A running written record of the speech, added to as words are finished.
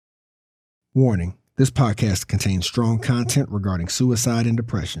Warning, this podcast contains strong content regarding suicide and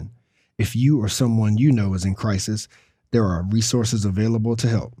depression. If you or someone you know is in crisis, there are resources available to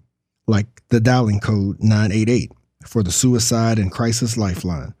help, like the dialing code 988 for the Suicide and Crisis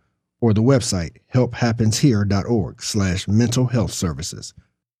Lifeline, or the website helphappenshere.org/mental health services.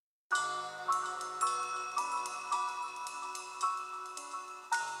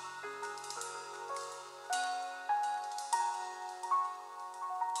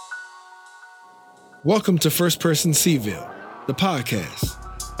 Welcome to First Person Cville, the podcast.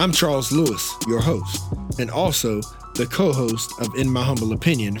 I'm Charles Lewis, your host, and also the co-host of In My Humble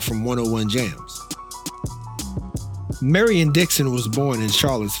Opinion from 101 Jams. Marian Dixon was born in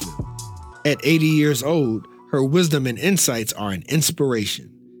Charlottesville. At 80 years old, her wisdom and insights are an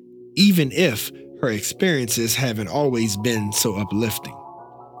inspiration, even if her experiences haven't always been so uplifting.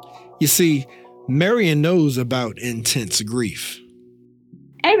 You see, Marian knows about intense grief.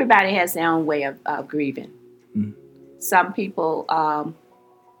 Everybody has their own way of grieving. Mm. Some people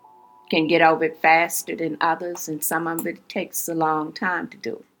can get over it faster than others, and some of it takes a long time to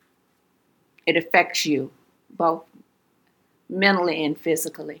do. It affects you both mentally and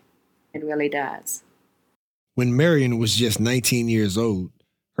physically. It really does. When Marian was just 19 years old,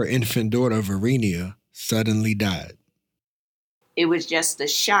 her infant daughter, Varinia, suddenly died. It was just a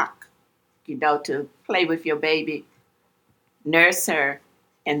shock, to play with your baby, nurse her,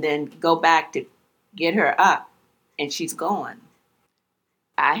 and then go back to get her up, and she's gone.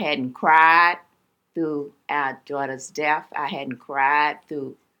 I hadn't cried through our daughter's death. I hadn't cried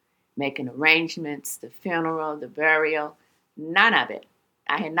through making arrangements, the funeral, the burial, none of it.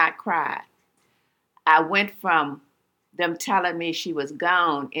 I had not cried. I went from them telling me she was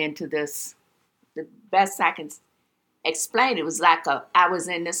gone into this, the best I can explain, it was like I was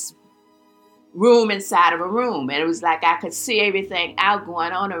in this room inside of a room, and it was like I could see everything out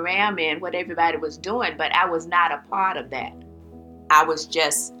going on around me and what everybody was doing, but I was not a part of that. I was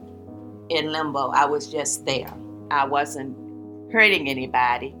just in limbo. I was just there. I wasn't hurting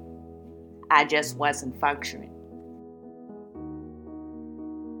anybody. I just wasn't functioning.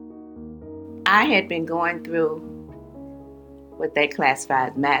 I had been going through what they classify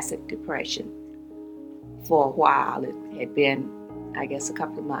as massive depression for a while. It had been, I guess, a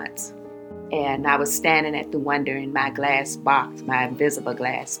couple of months. And I was standing at the window in my glass box, my invisible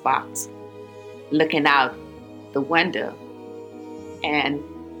glass box, looking out the window. And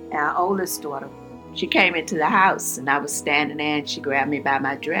our oldest daughter, she came into the house, and I was standing there, and she grabbed me by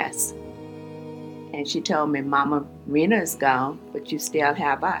my dress. And she told me, "Mama, Rinia is gone, but you still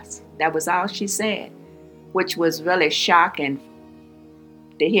have us." That was all she said, which was really shocking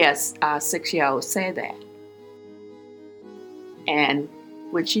to hear a 6-year-old say that. And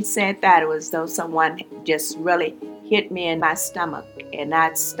when she said that, it was as though someone just really hit me in my stomach, and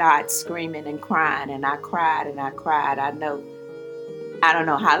I'd start screaming and crying, and I cried and I cried. I don't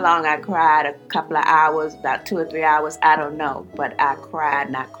know how long I cried, a couple of hours, about 2 or 3 hours, I don't know, but I cried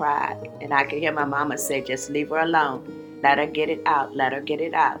and I cried. And I could hear my mama say, "Just leave her alone. Let her get it out, let her get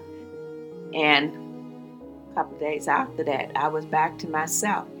it out." And a couple of days after that, I was back to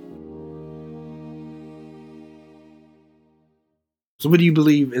myself. So what do you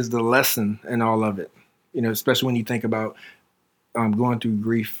believe is the lesson in all of it? Especially when you think about going through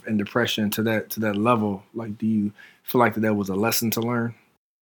grief and depression to that level. Like, do you feel like that there was a lesson to learn?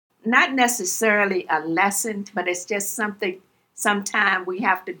 Not necessarily a lesson, but it's just something sometime we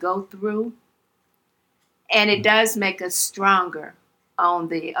have to go through. And it does make us stronger on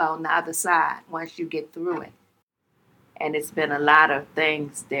the other side once you get through it. And it's been a lot of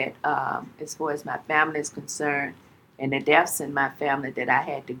things that, as far as my family is concerned, and the deaths in my family that I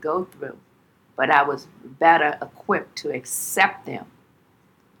had to go through. But I was better equipped to accept them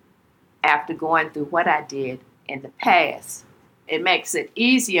after going through what I did in the past. It makes it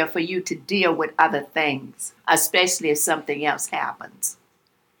easier for you to deal with other things, especially if something else happens.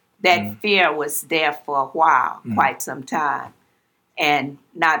 That fear was there for a while, quite some time, and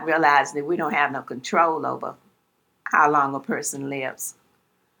not realizing that we don't have no control over how long a person lives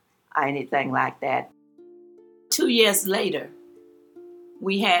or anything like that. 2 years later,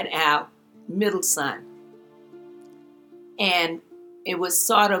 we had our middle son. And it was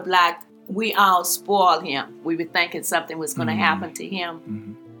sort of like we all spoiled him. We were thinking something was going to happen to him.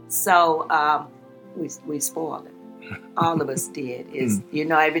 Mm-hmm. So we spoiled him. All of us did.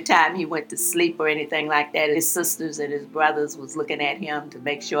 Every time he went to sleep or anything like that, his sisters and his brothers was looking at him to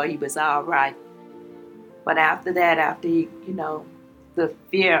make sure he was all right. But after that, after he, the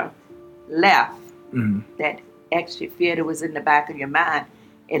fear left, that extra fear that was in the back of your mind,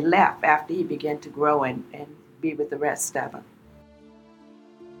 it left after he began to grow and be with the rest of them.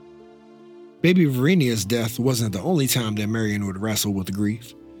 Baby Varinia's death wasn't the only time that Marian would wrestle with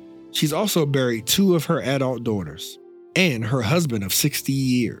grief. She's also buried 2 of her adult daughters and her husband of 60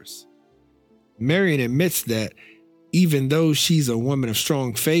 years. Marian admits that even though she's a woman of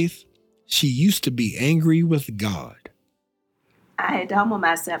strong faith, she used to be angry with God. I had to humble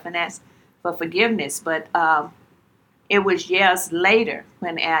myself and ask for forgiveness, but it was years later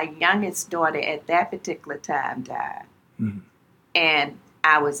when our youngest daughter at that particular time died. Mm-hmm. And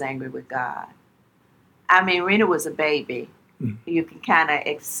I was angry with God. I mean, Rinia was a baby. Mm-hmm. You can kind of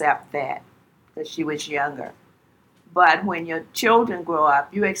accept that because she was younger. But when your children grow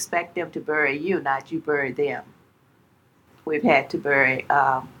up, you expect them to bury you, not you bury them. We've had to bury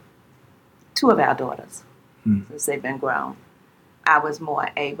 2 of our daughters since they've been grown. I was more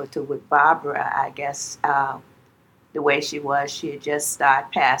able to with Barbara, I guess, the way she was. She had just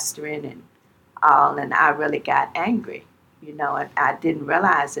started pastoring and all, and I really got angry, and I didn't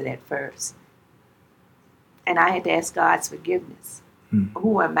realize it at first. And I had to ask God's forgiveness.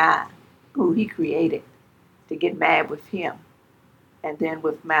 Who am I, who He created, to get mad with Him? And then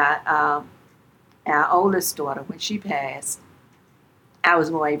with my our oldest daughter, when she passed, I was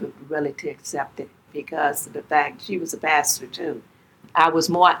more able really to accept it because of the fact she was a pastor too. I was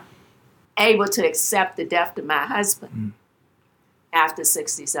more able to accept the death of my husband after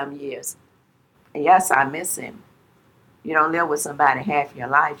 60-some years. And yes, I miss him. You don't live with somebody half your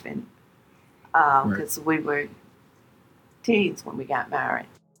life, and because we were teens when we got married.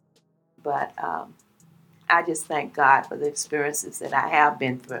 But I just thank God for the experiences that I have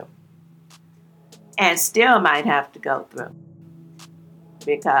been through and still might have to go through,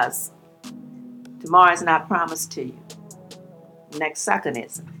 because tomorrow is not promised to you. Next second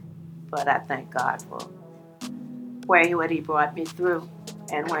isn't. But I thank God for what He brought me through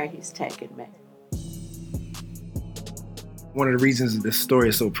and where He's taken me. One of the reasons this story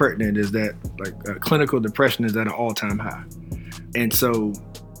is so pertinent is that clinical depression is at an all-time high. And so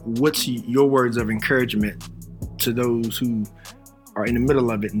what's your words of encouragement to those who are in the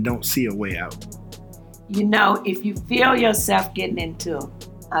middle of it and don't see a way out? If you feel yourself getting into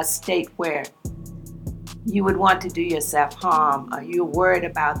a state where you would want to do yourself harm, or you're worried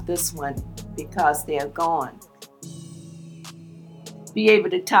about this one because they're gone, be able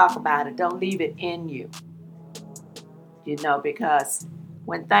to talk about it. Don't leave it in you. Because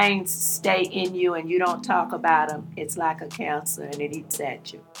when things stay in you and you don't talk about them, it's like a cancer and it eats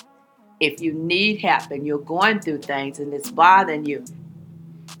at you. If you need help and you're going through things and it's bothering you,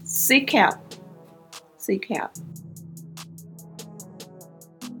 seek help. Seek help.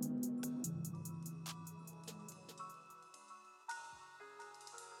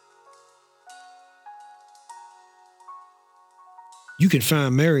 You can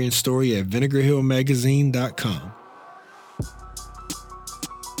find Marian's story at vinegarhillmagazine.com.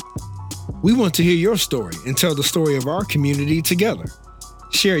 We want to hear your story and tell the story of our community together.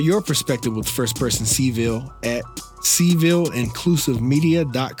 Share your perspective with First Person Cville at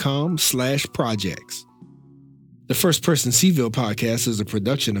cvilleinclusivemedia.com/projects. The First Person Cville podcast is a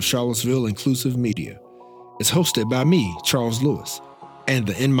production of Charlottesville Inclusive Media. It's hosted by me, Charles Lewis, and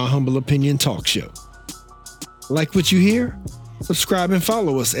the In My Humble Opinion talk show. Like what you hear? Subscribe and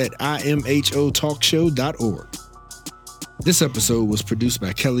follow us at imhotalkshow.org. This episode was produced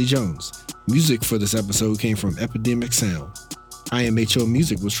by Kelly Jones. Music for this episode came from Epidemic Sound. IMHO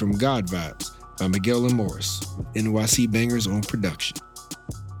music was from God Vibes by Miguel and Morris, with NYC Bangers on production.